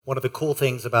One of the cool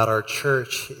things about our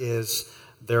church is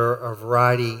there are a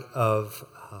variety of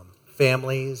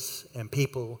families and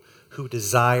people who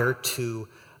desire to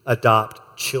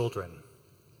adopt children.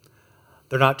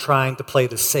 They're not trying to play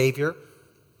the savior.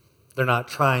 They're not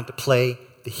trying to play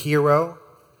the hero.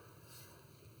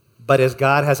 But as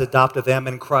God has adopted them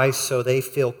in Christ, so they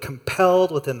feel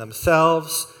compelled within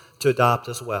themselves to adopt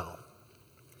as well.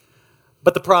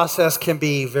 But the process can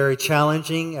be very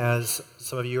challenging, as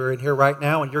some of you are in here right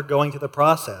now, and you're going through the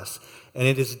process. And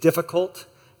it is difficult,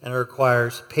 and it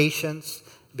requires patience,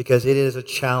 because it is a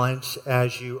challenge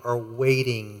as you are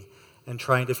waiting and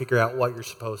trying to figure out what you're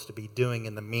supposed to be doing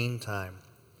in the meantime.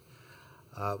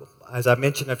 As I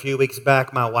mentioned a few weeks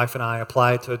back, my wife and I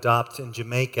applied to adopt in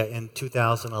Jamaica in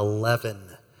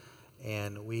 2011.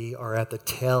 And we are at the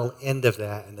tail end of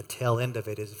that, and the tail end of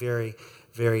it is very,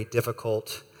 very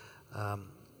difficult.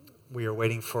 We are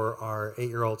waiting for our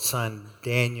 8-year-old son,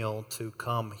 Daniel, to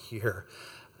come here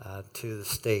to the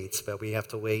States, but we have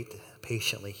to wait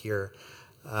patiently here.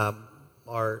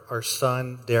 Our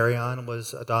son, Darion,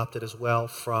 was adopted as well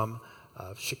from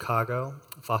Chicago,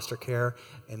 foster care,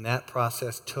 and that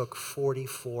process took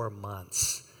 44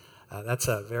 months. That's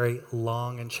a very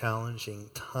long and challenging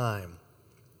time.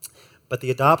 But the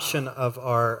adoption of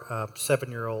our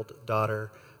 7-year-old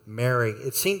daughter, Mary,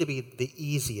 it seemed to be the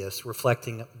easiest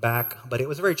reflecting back, but it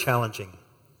was very challenging.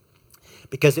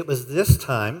 Because it was this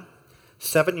time,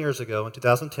 7 years ago in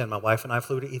 2010, my wife and I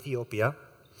flew to Ethiopia,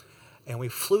 and we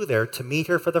flew there to meet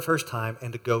her for the first time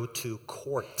and to go to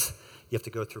court. You have to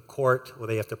go through court where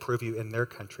they have to prove you in their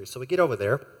country. So we get over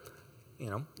there,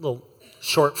 little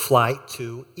short flight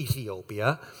to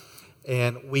Ethiopia,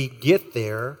 and we get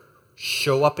there,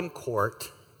 show up in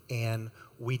court, and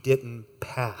we didn't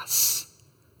pass.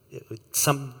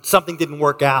 Something didn't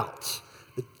work out.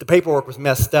 The paperwork was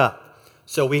messed up.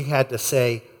 So we had to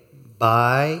say,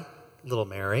 bye, little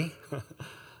Mary,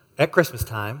 at Christmas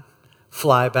time,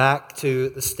 fly back to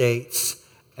the States,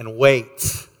 and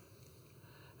wait.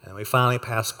 And we finally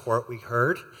passed court, we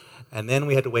heard. And then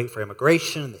we had to wait for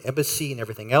immigration and the embassy and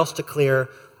everything else to clear.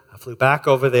 I flew back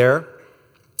over there.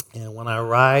 And when I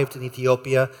arrived in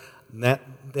Ethiopia, then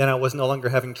I was no longer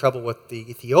having trouble with the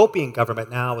Ethiopian government.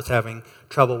 Now I was having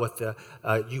trouble with the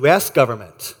U.S.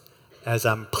 government, as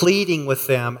I'm pleading with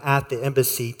them at the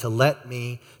embassy to let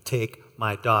me take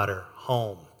my daughter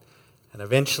home. And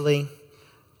eventually,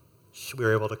 we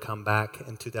were able to come back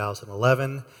in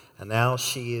 2011, and now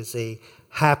she is a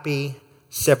happy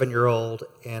 7-year-old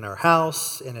in our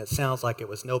house, and it sounds like it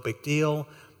was no big deal,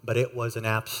 but it was an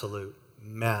absolute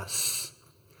mess.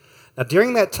 Now,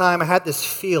 during that time, I had this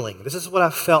feeling, this is what I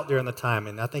felt during the time,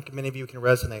 and I think many of you can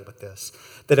resonate with this,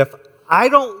 that if I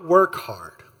don't work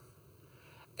hard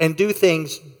and do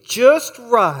things just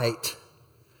right,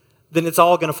 then it's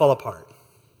all going to fall apart.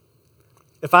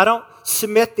 If I don't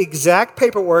submit the exact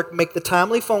paperwork, make the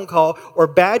timely phone call, or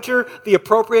badger the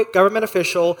appropriate government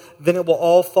official, then it will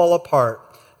all fall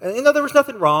apart. And there was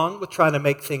nothing wrong with trying to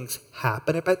make things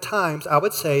happen. At times, I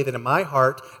would say that in my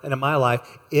heart and in my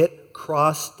life, it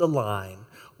crossed the line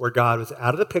where God was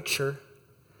out of the picture,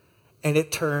 and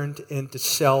it turned into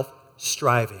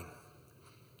self-striving,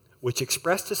 which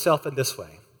expressed itself in this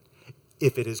way: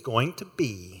 if it is going to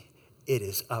be, it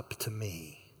is up to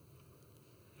me.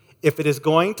 If it is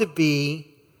going to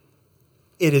be,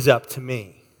 it is up to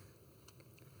me.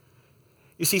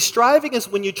 You see, striving is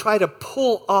when you try to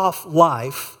pull off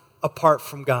life apart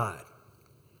from God.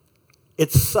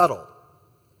 It's subtle.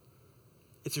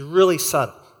 It's really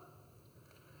subtle.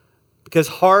 Because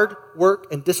hard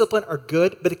work and discipline are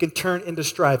good, but it can turn into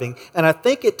striving. And I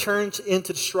think it turns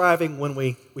into striving when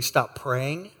we stop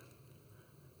praying.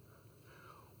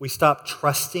 We stop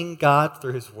trusting God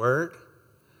through His Word.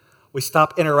 We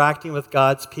stop interacting with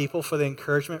God's people for the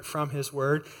encouragement from His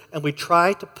Word. And we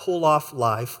try to pull off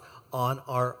life on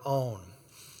our own.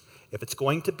 If it's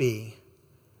going to be,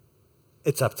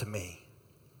 it's up to me.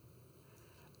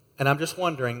 And I'm just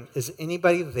wondering, is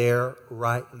anybody there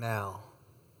right now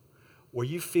where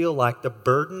you feel like the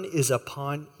burden is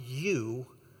upon you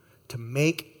to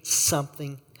make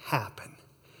something happen?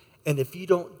 And if you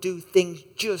don't do things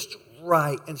just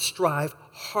right and strive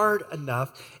hard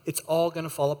enough, it's all going to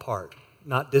fall apart.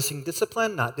 Not dissing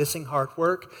discipline, not dissing hard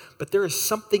work, but there is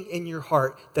something in your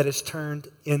heart that is turned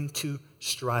into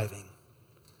striving.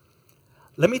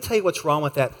 Let me tell you what's wrong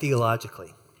with that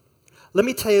theologically. Let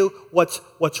me tell you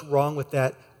what's wrong with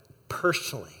that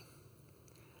personally.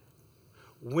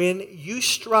 When you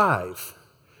strive,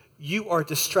 you are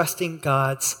distrusting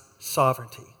God's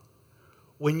sovereignty.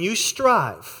 When you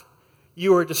strive,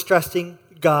 you are distrusting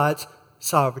God's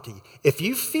sovereignty, if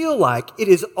you feel like it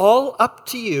is all up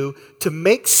to you to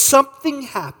make something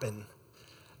happen,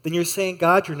 then you're saying,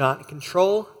 God, you're not in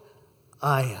control.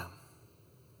 I am.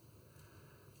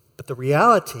 But the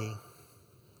reality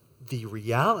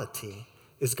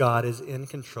is God is in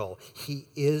control. He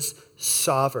is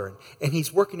sovereign. And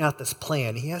he's working out this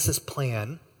plan. He has this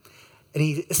plan. And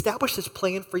he established this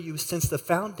plan for you since the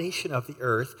foundation of the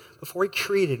earth. Before he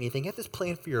created anything, he had this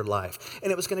plan for your life.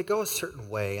 And it was going to go a certain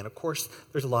way. And of course,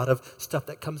 there's a lot of stuff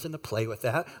that comes into play with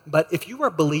that. But if you are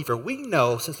a believer, we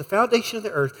know since the foundation of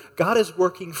the earth, God is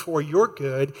working for your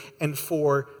good and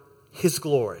for his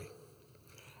glory.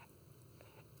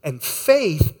 And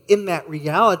faith in that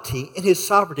reality, in his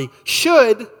sovereignty,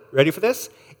 should, ready for this?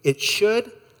 It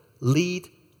should lead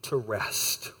to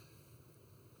rest.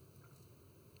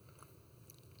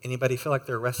 Anybody feel like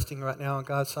they're resting right now in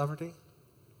God's sovereignty?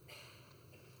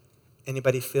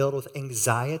 Anybody filled with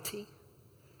anxiety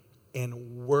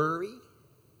and worry?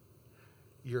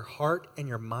 Your heart and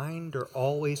your mind are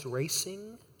always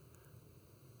racing?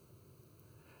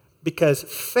 Because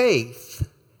faith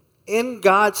in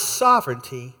God's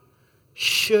sovereignty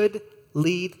should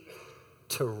lead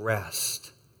to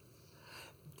rest.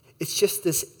 It's just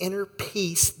this inner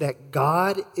peace that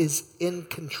God is in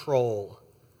control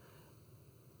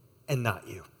and not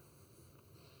you.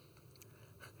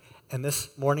 And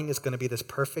this morning is going to be this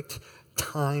perfect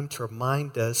time to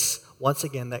remind us once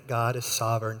again that God is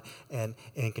sovereign and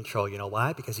in control. You know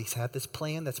why? Because he's had this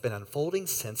plan that's been unfolding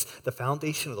since the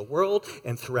foundation of the world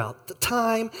and throughout the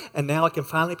time, and now it can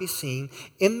finally be seen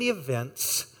in the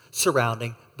events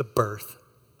surrounding the birth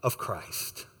of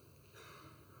Christ.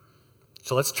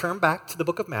 So let's turn back to the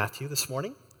book of Matthew this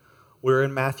morning. We're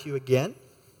in Matthew again.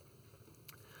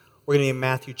 We're going to be in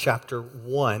Matthew chapter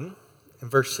 1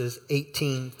 and verses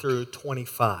 18 through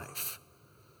 25.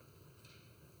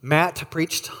 Matt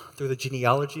preached through the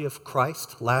genealogy of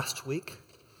Christ last week.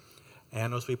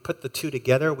 And as we put the two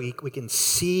together, we can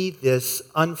see this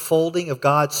unfolding of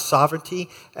God's sovereignty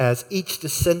as each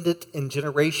descendant and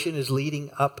generation is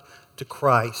leading up to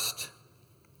Christ.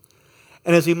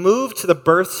 And as we move to the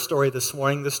birth story this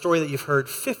morning, the story that you've heard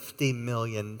 50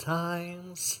 million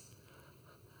times,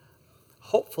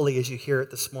 hopefully as you hear it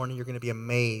this morning, you're going to be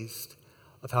amazed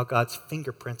of how God's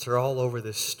fingerprints are all over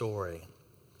this story.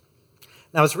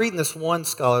 Now, I was reading this one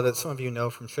scholar that some of you know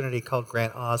from Trinity called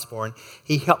Grant Osborne.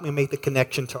 He helped me make the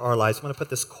connection to our lives. I'm going to put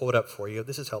this quote up for you.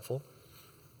 This is helpful.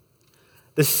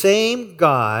 The same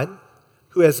God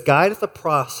who has guided the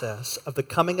process of the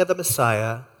coming of the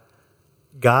Messiah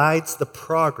guides the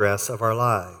progress of our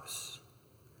lives.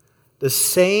 The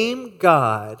same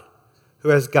God who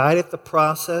has guided the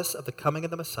process of the coming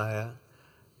of the Messiah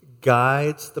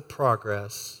guides the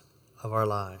progress of our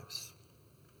lives.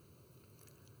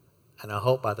 And I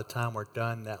hope by the time we're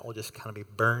done, that will just kind of be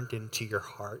burned into your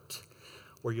heart,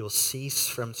 where you'll cease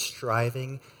from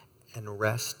striving and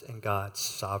rest in God's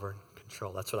sovereign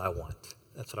control. That's what I want.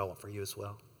 That's what I want for you as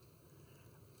well.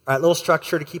 All right, little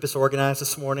structure to keep us organized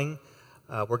this morning.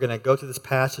 We're going to go through this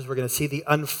passage. We're going to see the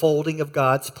unfolding of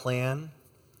God's plan.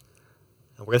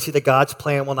 And we're going to see that God's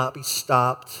plan will not be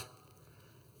stopped.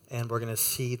 And we're going to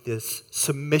see this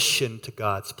submission to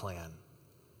God's plan.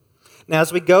 Now,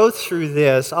 as we go through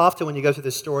this, often when you go through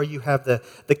this story, you have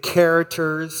the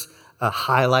characters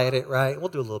highlighted, right? We'll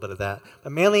do a little bit of that.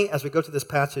 But mainly, as we go through this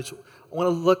passage, I want to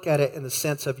look at it in the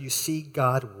sense of you see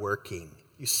God working.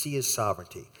 You see his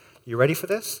sovereignty. You ready for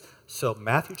this? So,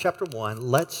 Matthew chapter 1,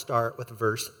 let's start with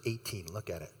verse 18. Look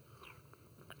at it.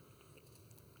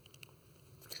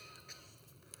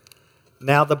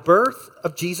 Now, the birth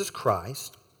of Jesus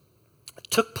Christ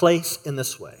took place in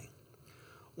this way.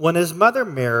 When his mother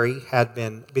Mary had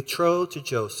been betrothed to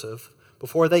Joseph,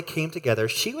 before they came together,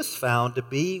 she was found to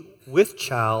be with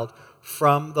child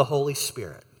from the Holy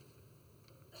Spirit.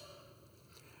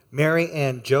 Mary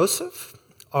and Joseph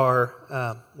are,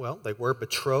 they were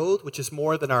betrothed, which is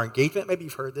more than our engagement. Maybe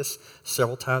you've heard this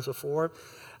several times before.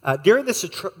 During this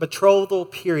betrothal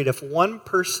period, if one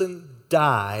person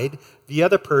died, the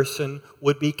other person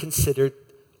would be considered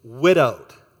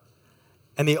widowed.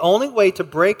 And the only way to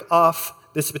break off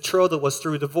this betrothal was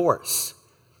through divorce.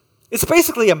 It's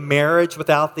basically a marriage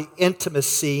without the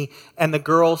intimacy, and the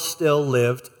girl still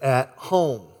lived at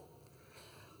home.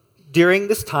 During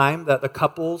this time, the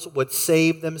couples would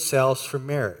save themselves for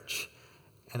marriage.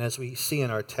 And as we see in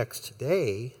our text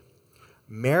today,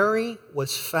 Mary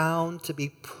was found to be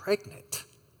pregnant.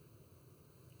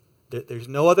 There's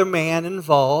no other man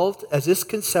involved, as this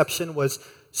conception was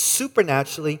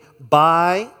supernaturally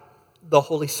by the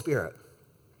Holy Spirit.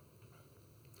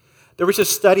 There was a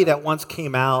study that once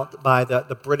came out by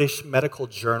the British Medical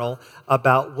Journal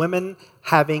about women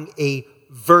having a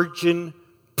virgin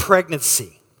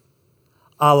pregnancy,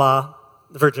 a la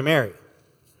the Virgin Mary.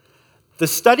 The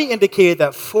study indicated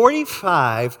that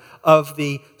 45 of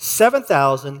the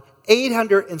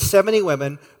 7,870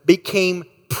 women became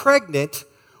pregnant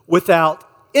without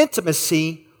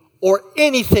intimacy or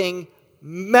anything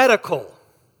medical.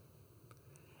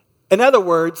 In other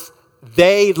words,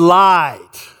 they lied.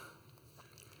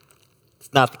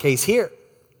 It's not the case here.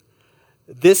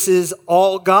 This is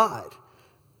all God,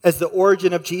 as the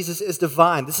origin of Jesus is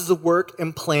divine. This is a work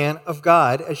and plan of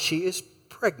God as she is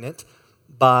pregnant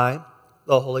by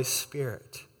the Holy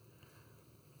Spirit.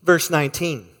 Verse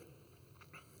 19.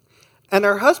 And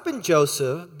her husband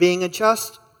Joseph, being a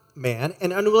just man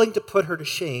and unwilling to put her to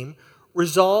shame,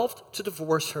 resolved to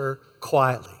divorce her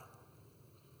quietly.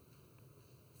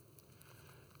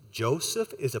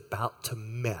 Joseph is about to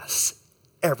mess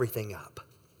everything up.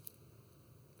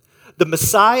 The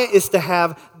Messiah is to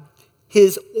have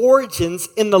his origins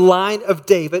in the line of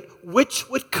David, which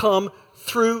would come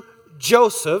through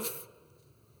Joseph.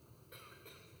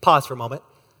 Pause for a moment.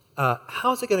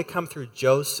 How is it going to come through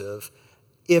Joseph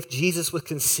if Jesus was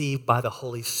conceived by the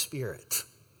Holy Spirit?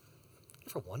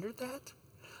 You ever wondered that?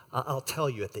 I'll tell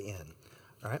you at the end.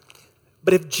 All right.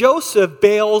 But if Joseph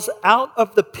bails out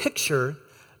of the picture,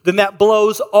 then that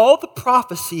blows all the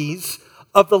prophecies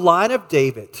of the line of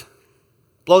David.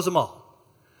 Blows them all.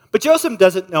 But Joseph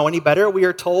doesn't know any better. We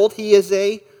are told he is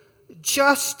a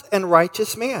just and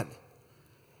righteous man.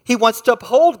 He wants to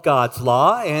uphold God's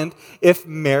law, and if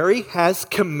Mary has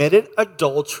committed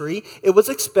adultery, it was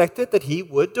expected that he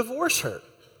would divorce her.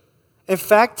 In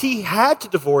fact, he had to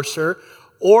divorce her,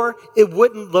 or it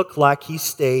wouldn't look like he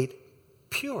stayed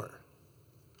pure.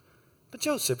 But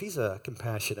Joseph, he's a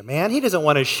compassionate man. He doesn't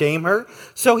want to shame her,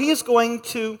 so he is going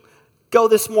to go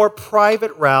this more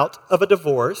private route of a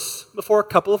divorce before a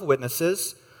couple of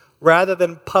witnesses rather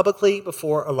than publicly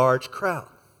before a large crowd.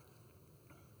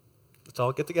 Let's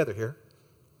all get together here.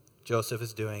 Joseph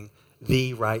is doing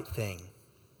the right thing.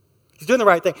 He's doing the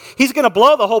right thing. He's going to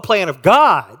blow the whole plan of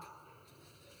God,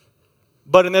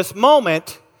 but in this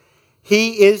moment,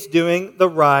 he is doing the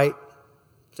right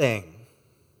thing.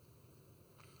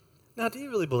 Now, do you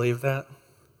really believe that?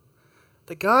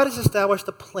 That God has established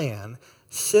a plan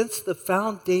since the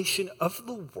foundation of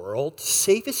the world to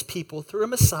save his people through a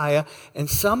Messiah, and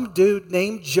some dude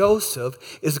named Joseph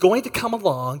is going to come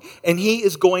along and he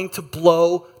is going to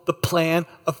blow the plan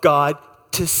of God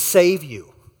to save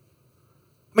you.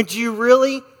 I mean, do you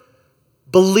really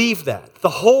believe that? The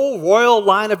whole royal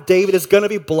line of David is going to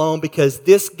be blown because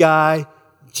this guy,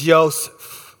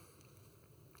 Joseph.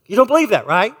 You don't believe that,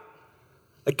 right?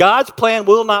 That God's plan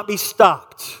will not be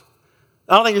stopped.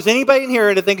 I don't think there's anybody in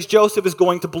here that thinks Joseph is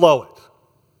going to blow it.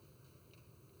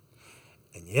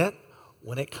 And yet,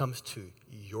 when it comes to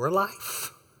your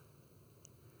life,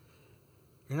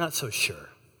 you're not so sure.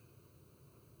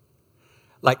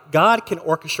 Like, God can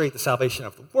orchestrate the salvation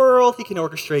of the world, he can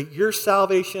orchestrate your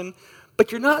salvation,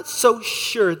 but you're not so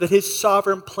sure that his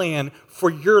sovereign plan for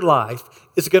your life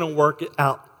is going to work it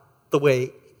out the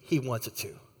way he wants it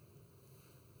to.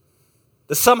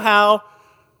 That somehow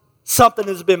something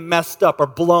has been messed up or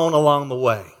blown along the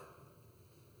way.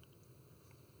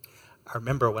 I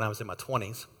remember when I was in my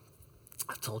 20s,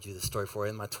 I've told you this story before.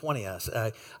 In my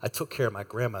 20s, I took care of my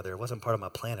grandmother. It wasn't part of my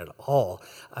plan at all.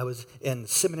 I was in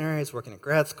seminary, I was working at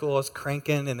grad school, I was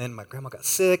cranking, and then my grandma got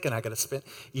sick, and I got to spend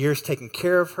years taking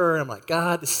care of her. And I'm like,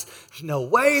 God, there's no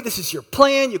way. This is your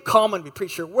plan. You call me and we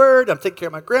preach your word. I'm taking care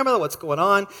of my grandmother. What's going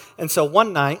on? And so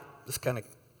one night, this kind of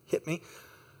hit me.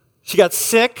 She got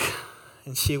sick,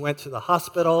 and she went to the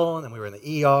hospital, and then we were in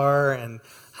the ER, and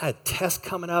I had tests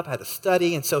coming up, I had to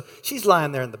study, and so she's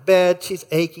lying there in the bed, she's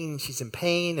aching, she's in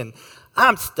pain, and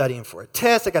I'm studying for a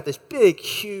test. I got this big,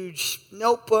 huge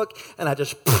notebook, and I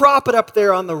just prop it up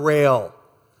there on the rail.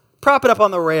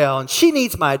 And she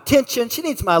needs my attention, she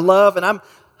needs my love, and I'm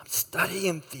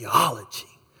studying theology,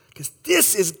 because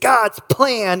this is God's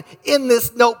plan in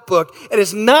this notebook. It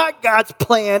is not God's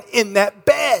plan in that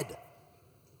bed.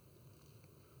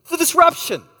 It's a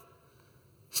disruption.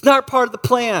 It's not part of the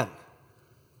plan.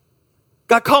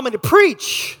 God called me to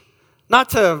preach, not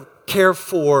to care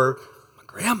for my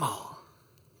grandma.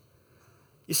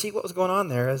 You see what was going on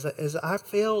there is I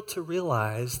failed to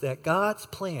realize that God's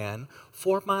plan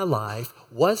for my life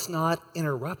was not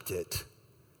interrupted,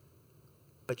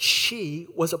 but she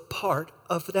was a part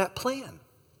of that plan.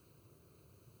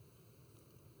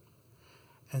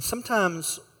 And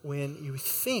sometimes when you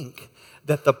think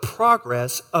that the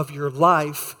progress of your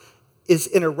life is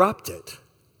interrupted,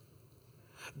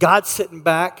 God's sitting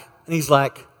back And he's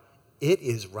like, it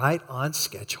is right on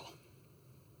schedule.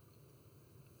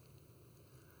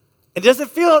 And does it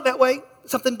feel that way?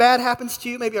 Something bad happens to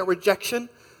you, maybe a rejection.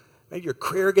 Maybe your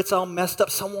career gets all messed up.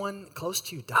 Someone close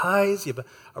to you dies. You have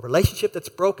a relationship that's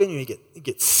broken. You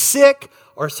get sick,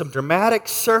 or some dramatic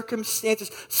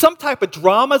circumstances. Some type of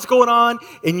drama is going on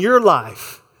in your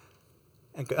life.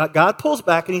 And God pulls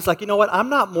back and he's like, you know what? I'm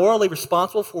not morally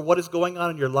responsible for what is going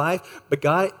on in your life, but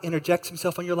God interjects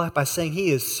himself in your life by saying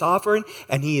he is sovereign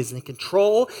and he is in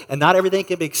control, and not everything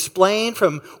can be explained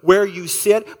from where you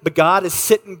sit, but God is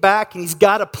sitting back and he's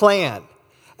got a plan.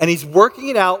 And he's working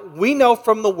it out, we know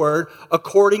from the word,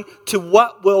 according to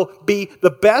what will be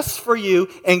the best for you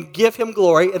and give him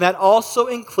glory. And that also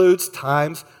includes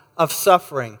times of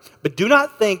suffering. But do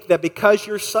not think that because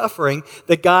you're suffering,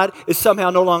 that God is somehow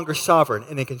no longer sovereign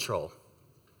and in control.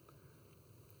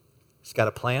 He's got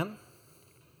a plan,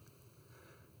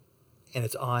 and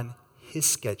it's on his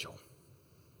schedule.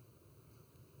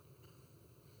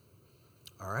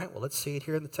 All right, well, let's see it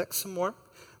here in the text some more.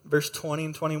 Verse 20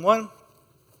 and 21.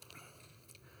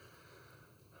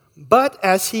 But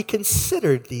as he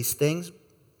considered these things,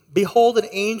 behold, an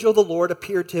angel of the Lord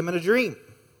appeared to him in a dream,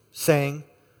 saying,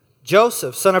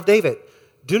 Joseph, son of David,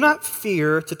 do not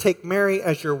fear to take Mary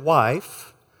as your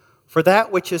wife, for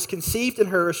that which is conceived in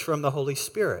her is from the Holy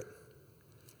Spirit.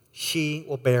 She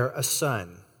will bear a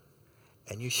son,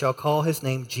 and you shall call his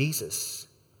name Jesus,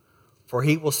 for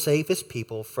he will save his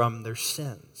people from their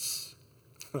sins.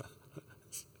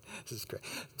 This is great.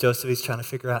 Joseph is trying to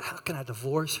figure out, how can I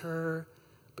divorce her?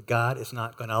 But God is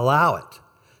not going to allow it.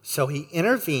 So he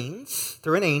intervenes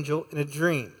through an angel in a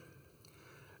dream.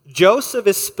 Joseph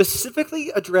is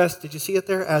specifically addressed, did you see it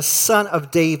there, as son of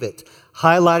David,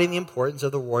 highlighting the importance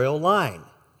of the royal line.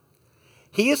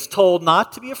 He is told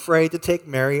not to be afraid to take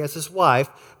Mary as his wife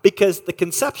because the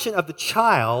conception of the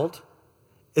child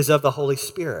is of the Holy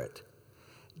Spirit.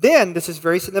 Then, this is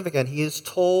very significant, he is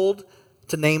told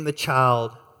to name the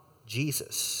child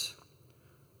Jesus,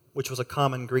 which was a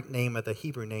common Greek name of the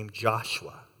Hebrew name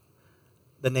Joshua.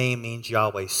 The name means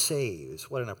Yahweh saves.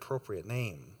 What an appropriate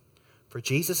name. For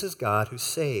Jesus is God who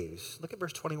saves. Look at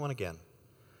verse 21 again.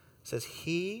 It says,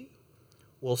 he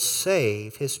will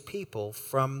save his people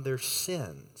from their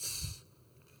sins.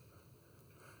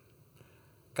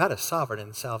 God is sovereign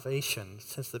in salvation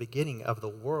since the beginning of the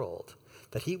world,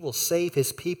 that he will save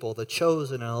his people, the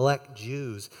chosen and elect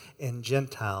Jews and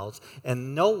Gentiles,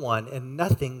 and no one and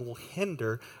nothing will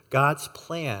hinder God's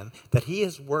plan that he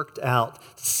has worked out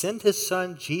to send his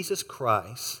son Jesus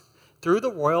Christ through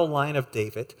the royal line of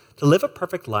David to live a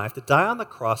perfect life, to die on the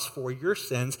cross for your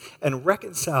sins and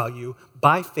reconcile you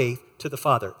by faith to the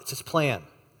Father. It's his plan.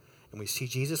 And we see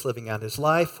Jesus living out his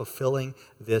life, fulfilling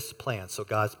this plan. So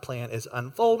God's plan is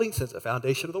unfolding since the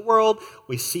foundation of the world.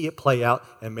 We see it play out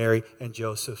in Mary and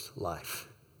Joseph's life.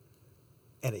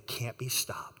 And it can't be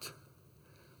stopped.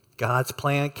 God's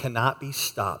plan cannot be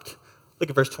stopped. Look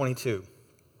at verse 22.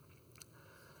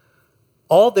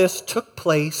 All this took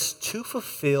place to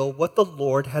fulfill what the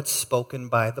Lord had spoken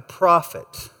by the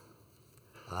prophet.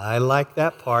 I like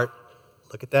that part.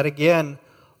 Look at that again.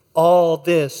 All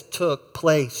this took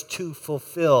place to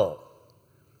fulfill.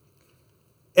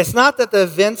 It's not that the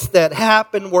events that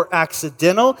happened were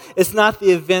accidental. It's not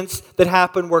the events that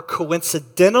happened were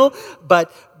coincidental.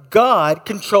 But God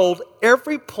controlled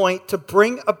every point to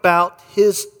bring about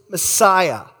his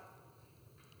Messiah.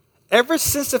 Ever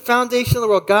since the foundation of the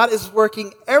world, God is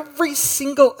working every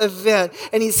single event,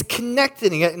 and he's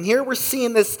connecting it. And here we're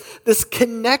seeing this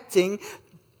connecting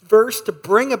verse to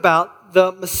bring about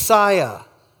the Messiah.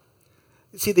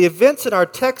 You see, the events in our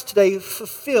text today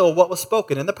fulfill what was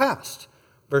spoken in the past.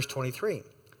 Verse 23.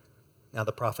 Now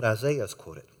the prophet Isaiah is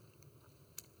quoted.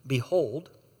 Behold,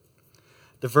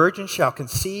 the virgin shall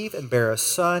conceive and bear a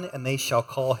son, and they shall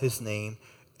call his name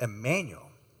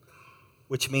Emmanuel,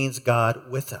 which means God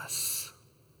with us.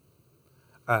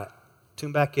 All right,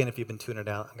 tune back in if you've been tuning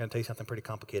out. I'm going to tell you something pretty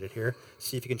complicated here.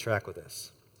 See if you can track with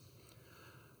this.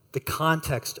 The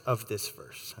context of this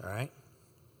verse, all right?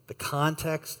 The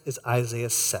context is Isaiah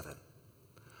 7.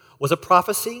 Was a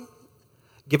prophecy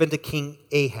given to King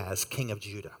Ahaz, king of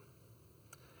Judah.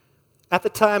 At the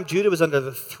time, Judah was under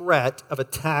the threat of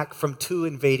attack from two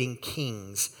invading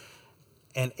kings,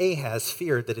 and Ahaz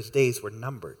feared that his days were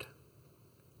numbered.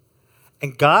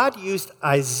 And God used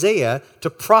Isaiah to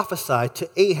prophesy to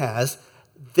Ahaz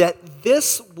that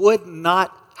this would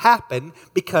not happen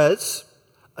because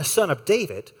a son of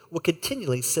David would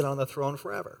continually sit on the throne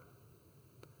forever.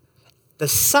 The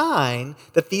sign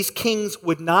that these kings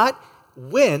would not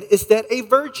win is that a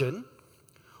virgin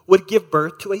would give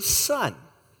birth to a son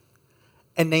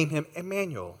and name him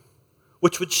Emmanuel,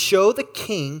 which would show the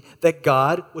king that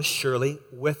God was surely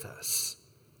with us.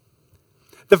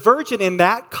 The virgin in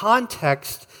that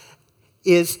context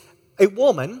is a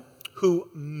woman who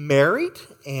married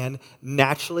and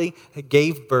naturally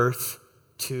gave birth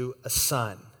to a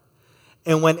son.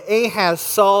 And when Ahaz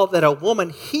saw that a woman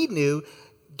he knew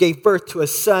gave birth to a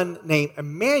son named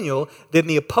Emmanuel, then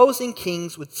the opposing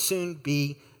kings would soon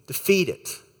be defeated.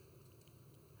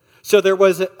 So there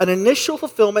was an initial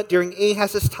fulfillment during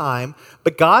Ahaz's time,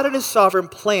 but God in his sovereign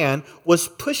plan was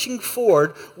pushing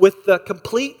forward with the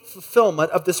complete fulfillment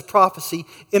of this prophecy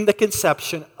in the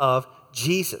conception of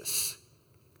Jesus.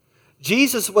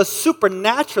 Jesus was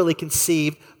supernaturally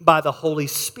conceived by the Holy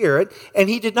Spirit, and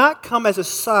he did not come as a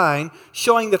sign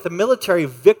showing that the military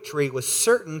victory was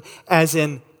certain as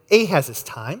in Ahaz's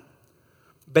time,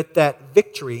 but that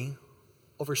victory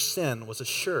over sin was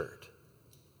assured.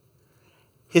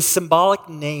 His symbolic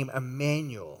name,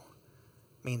 Emmanuel,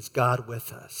 means God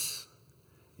with us.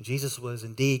 Jesus was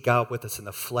indeed God with us in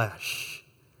the flesh,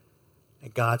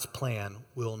 and God's plan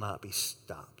will not be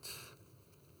stopped.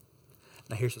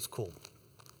 Now here's what's cool.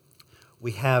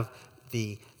 We have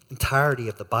the entirety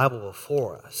of the Bible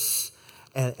before us,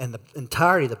 and the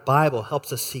entirety of the Bible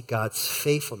helps us see God's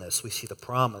faithfulness. We see the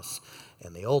promise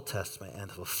in the Old Testament and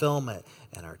the fulfillment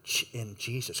in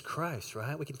Jesus Christ,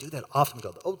 right? We can do that often. We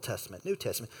go to the Old Testament, New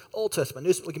Testament, Old Testament, New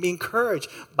Testament. We can be encouraged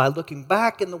by looking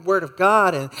back in the Word of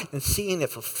God and seeing it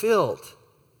fulfilled.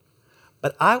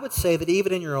 But I would say that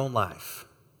even in your own life,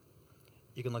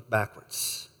 you can look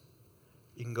backwards.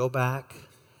 You can go back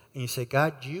and you say,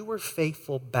 God, you were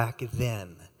faithful back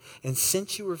then. And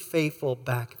since you were faithful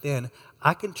back then,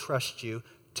 I can trust you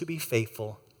to be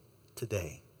faithful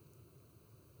today.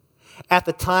 At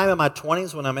the time in my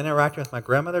 20s when I'm interacting with my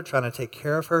grandmother, trying to take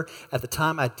care of her, at the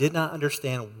time I did not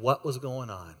understand what was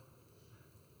going on.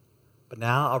 But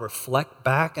now I reflect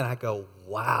back and I go,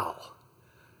 wow,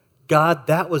 God,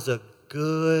 that was a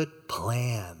good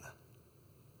plan.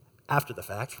 After the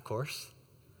fact, of course.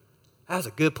 That was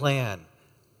a good plan.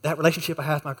 That relationship I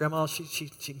had with my grandma, she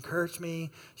encouraged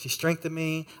me. She strengthened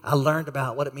me. I learned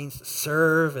about what it means to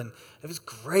serve, and it was a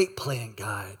great plan,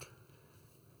 God.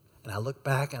 And I look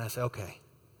back and I say, okay.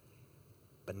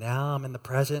 But now I'm in the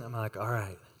present. I'm like, all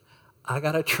right, I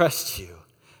got to trust you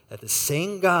that the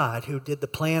same God who did the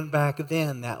plan back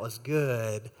then that was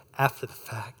good after the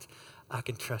fact, I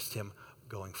can trust him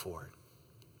going forward.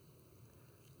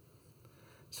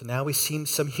 So now we see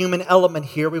some human element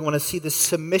here. We want to see this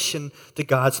submission to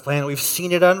God's plan. We've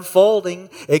seen it unfolding.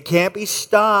 It can't be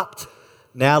stopped.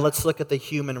 Now let's look at the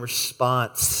human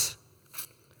response.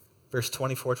 Verse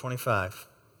 24, 25.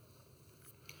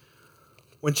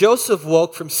 When Joseph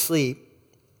woke from sleep,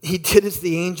 he did as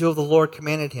the angel of the Lord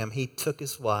commanded him. He took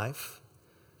his wife,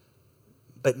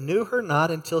 but knew her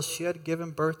not until she had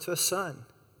given birth to a son,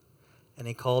 and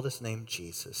he called his name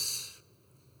Jesus.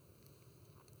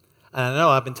 And I know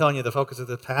I've been telling you the focus of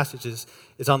the passage is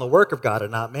on the work of God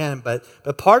and not man, but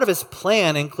part of his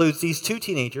plan includes these two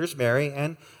teenagers, Mary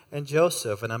and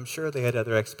Joseph, and I'm sure they had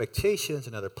other expectations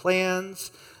and other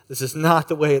plans. This is not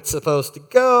the way it's supposed to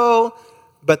go,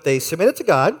 but they submitted to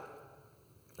God.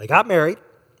 They got married.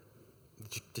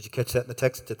 Did you catch that in the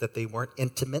text, that they weren't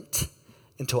intimate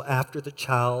until after the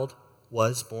child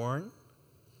was born?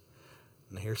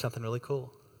 And here's something really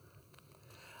cool.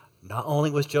 Not only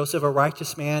was Joseph a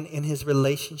righteous man in his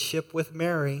relationship with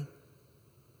Mary,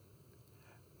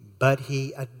 but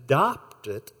he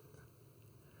adopted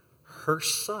her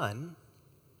son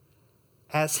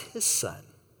as his son.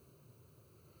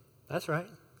 That's right.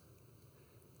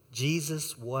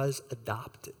 Jesus was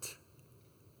adopted.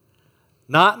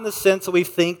 Not in the sense that we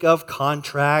think of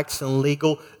contracts and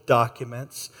legal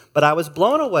documents, but I was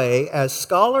blown away as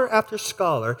scholar after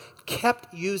scholar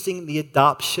kept using the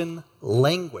adoption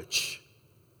language.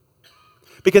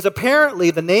 Because apparently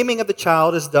the naming of the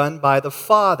child is done by the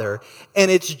father,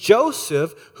 and it's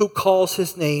Joseph who calls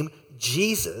his name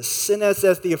Jesus, and as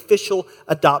the official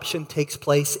adoption takes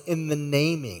place in the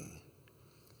naming.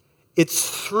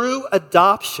 It's through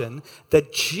adoption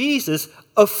that Jesus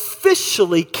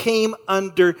officially came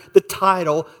under the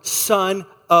title Son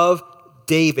of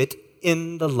David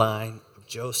in the line of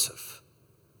Joseph.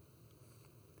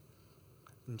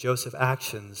 And Joseph's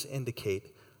actions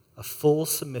indicate a full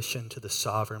submission to the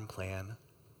sovereign plan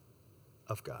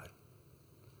of God.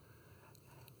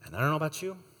 And I don't know about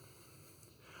you,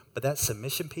 but that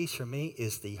submission piece for me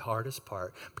is the hardest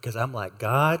part, because I'm like,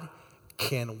 God,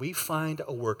 can we find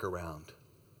a workaround?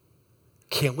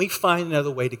 Can we find another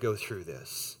way to go through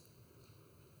this?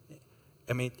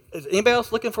 I mean, is anybody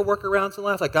else looking for workarounds in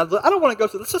life? Like, God, I don't want to go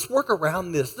through this. Let's just work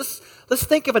around this. Let's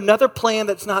think of another plan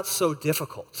that's not so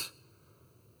difficult.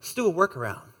 Let's do a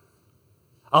workaround.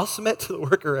 I'll submit to the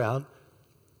workaround.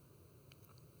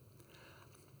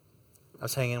 I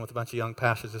was hanging with a bunch of young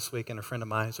pastors this week, and a friend of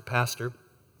mine is a pastor,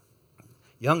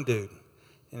 young dude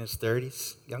in his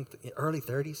 30s, early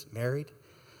 30s, married,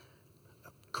 a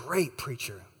great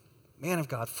preacher, man of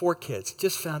God, 4 kids.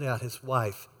 Just found out his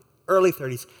wife, early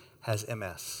 30s, has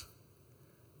MS.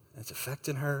 And it's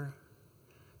affecting her.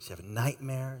 She's having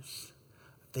nightmares,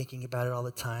 thinking about it all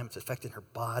the time. It's affecting her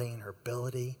body and her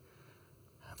ability.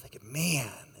 I'm thinking,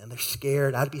 man, and they're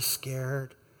scared. I'd be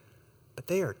scared. But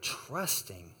they are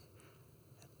trusting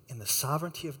in the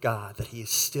sovereignty of God, that he is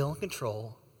still in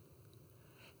control,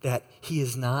 that he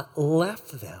has not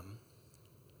left them,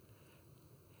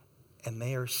 and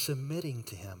they are submitting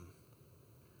to him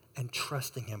and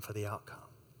trusting him for the outcome.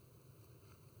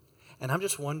 And I'm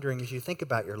just wondering, as you think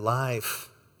about your life,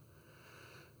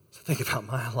 think about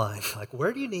my life, like,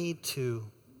 where do you need to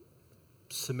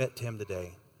submit to him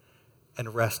today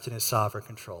and rest in his sovereign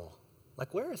control?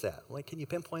 Like, where is that? Like, can you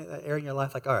pinpoint that area in your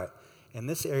life? Like, all right, in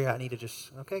this area, I need to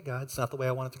just, okay, God, it's not the way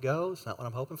I want it to go. It's not what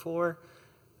I'm hoping for.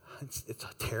 It's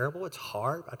terrible. It's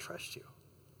hard. I trust you.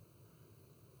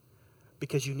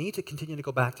 Because you need to continue to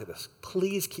go back to this.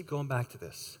 Please keep going back to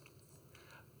this.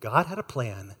 God had a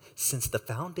plan since the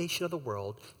foundation of the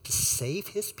world to save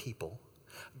his people.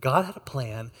 God had a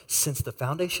plan since the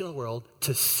foundation of the world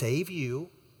to save you.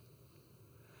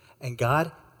 And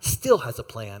God still has a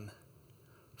plan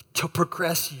to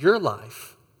progress your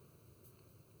life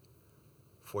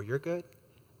for your good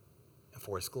and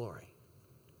for his glory.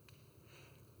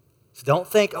 So don't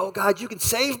think, oh God, you can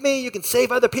save me, you can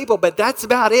save other people, but that's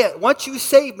about it. Once you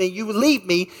save me, you leave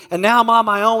me, and now I'm on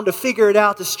my own to figure it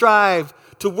out, to strive,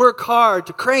 to work hard,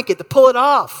 to crank it, to pull it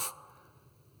off.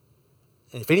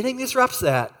 And if anything disrupts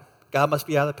that, God must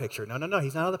be out of the picture. No,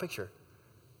 he's not out of the picture.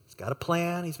 He's got a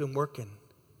plan. He's been working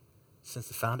since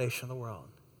the foundation of the world.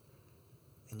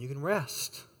 And you can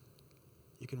rest.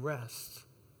 You can rest.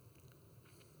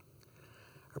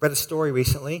 I read a story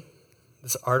recently,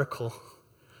 this article.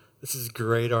 This is a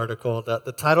great article.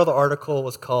 The title of the article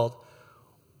was called,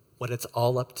 When It's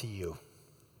All Up to You.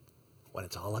 When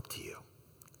It's All Up to You.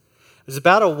 It was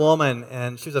about a woman,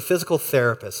 and she was a physical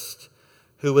therapist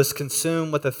who was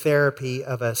consumed with the therapy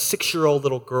of a 6-year-old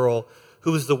little girl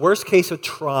who was the worst case of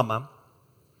trauma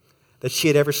that she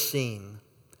had ever seen.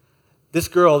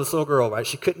 This little girl, right,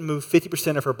 she couldn't move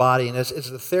 50% of her body, and as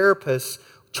the therapist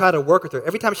tried to work with her,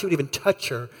 every time she would even touch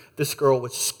her, this girl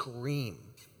would scream.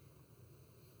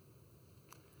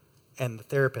 And the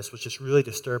therapist was just really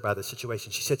disturbed by the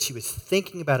situation. She said she was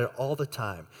thinking about it all the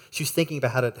time. She was thinking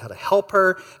about how to help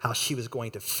her, how she was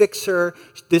going to fix her.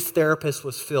 This therapist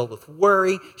was filled with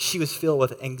worry. She was filled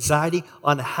with anxiety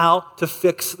on how to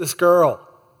fix this girl.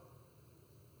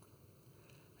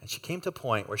 And she came to a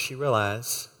point where she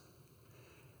realized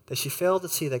that she failed to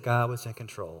see that God was in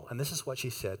control. And this is what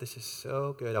she said. This is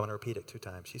so good. I want to repeat it 2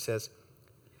 times. She says,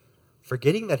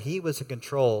 forgetting that he was in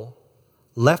control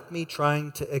left me trying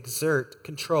to exert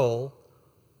control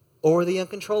over the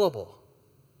uncontrollable.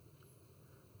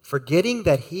 Forgetting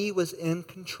that he was in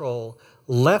control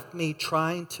left me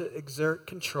trying to exert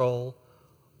control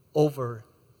over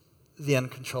the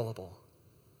uncontrollable.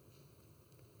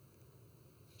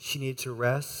 She needed to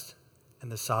rest in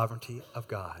the sovereignty of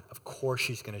God. Of course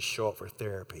she's going to show up for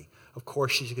therapy. Of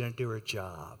course she's going to do her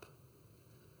job.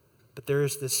 But there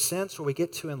is this sense where we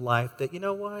get to in life that, you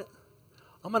know what?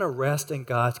 I'm going to rest in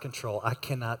God's control. I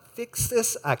cannot fix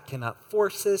this. I cannot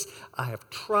force this. I have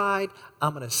tried.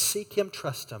 I'm going to seek him,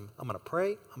 trust him. I'm going to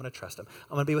pray. I'm going to trust him.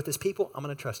 I'm going to be with his people. I'm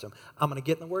going to trust him. I'm going to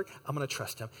get in the word. I'm going to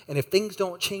trust him. And if things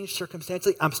don't change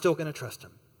circumstantially, I'm still going to trust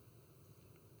him.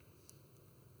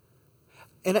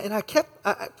 And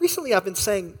recently I've been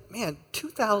saying, man,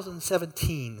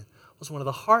 2017 was one of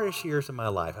the hardest years of my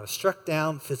life. I was struck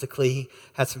down physically,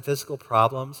 had some physical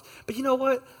problems. But you know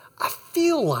what? I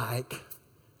feel like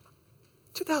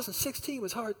 2016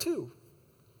 was hard too.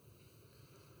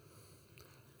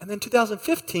 And then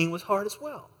 2015 was hard as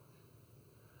well.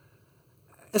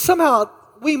 And somehow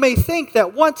we may think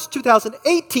that once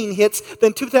 2018 hits,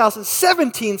 then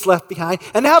 2017's left behind,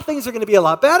 and now things are going to be a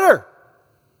lot better.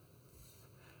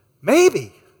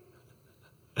 Maybe.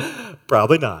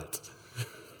 Probably not.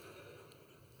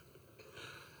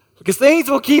 Because things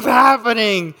will keep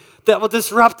happening that will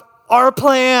disrupt our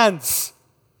plans.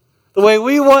 The way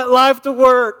we want life to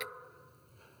work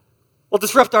will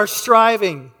disrupt our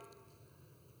striving.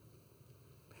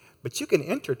 But you can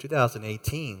enter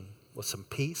 2018 with some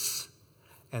peace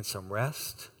and some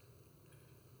rest.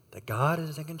 That God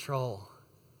is in control.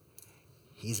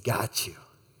 He's got you.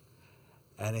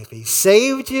 And if he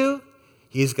saved you,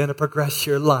 He's going to progress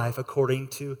your life according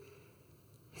to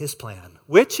His plan,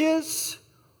 which is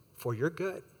for your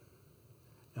good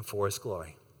and for His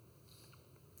glory.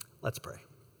 Let's pray.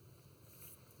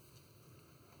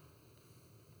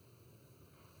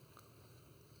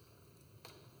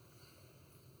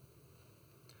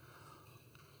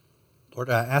 Lord,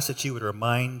 I ask that you would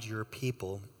remind your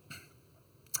people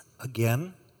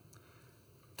again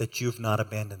that you've not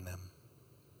abandoned them.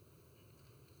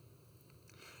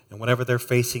 And whatever they're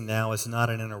facing now is not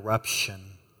an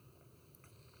interruption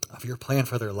of your plan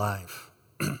for their life.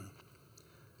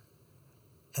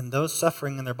 And those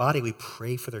suffering in their body, we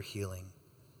pray for their healing.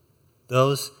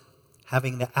 Those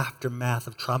having the aftermath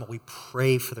of trauma, we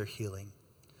pray for their healing.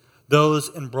 Those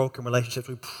in broken relationships,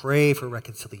 we pray for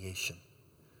reconciliation.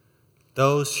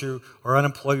 Those who are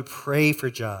unemployed, we pray for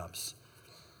jobs.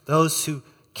 Those who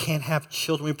can't have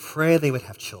children, we pray they would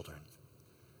have children.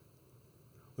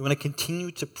 We want to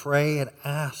continue to pray and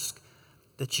ask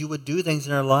that you would do things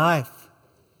in our life.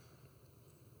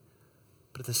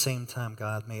 But at the same time,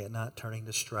 God, may it not turn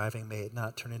into striving. May it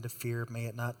not turn into fear. May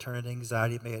it not turn into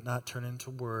anxiety. May it not turn into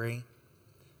worry.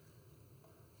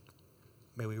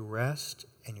 May we rest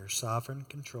in your sovereign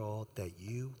control that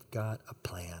you've got a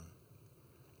plan.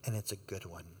 And it's a good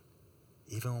one.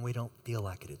 Even when we don't feel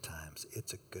like it at times,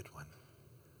 it's a good one.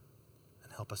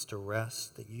 And help us to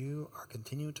rest that you are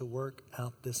continuing to work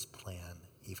out this plan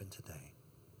even today.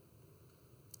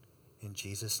 In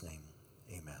Jesus' name,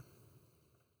 amen.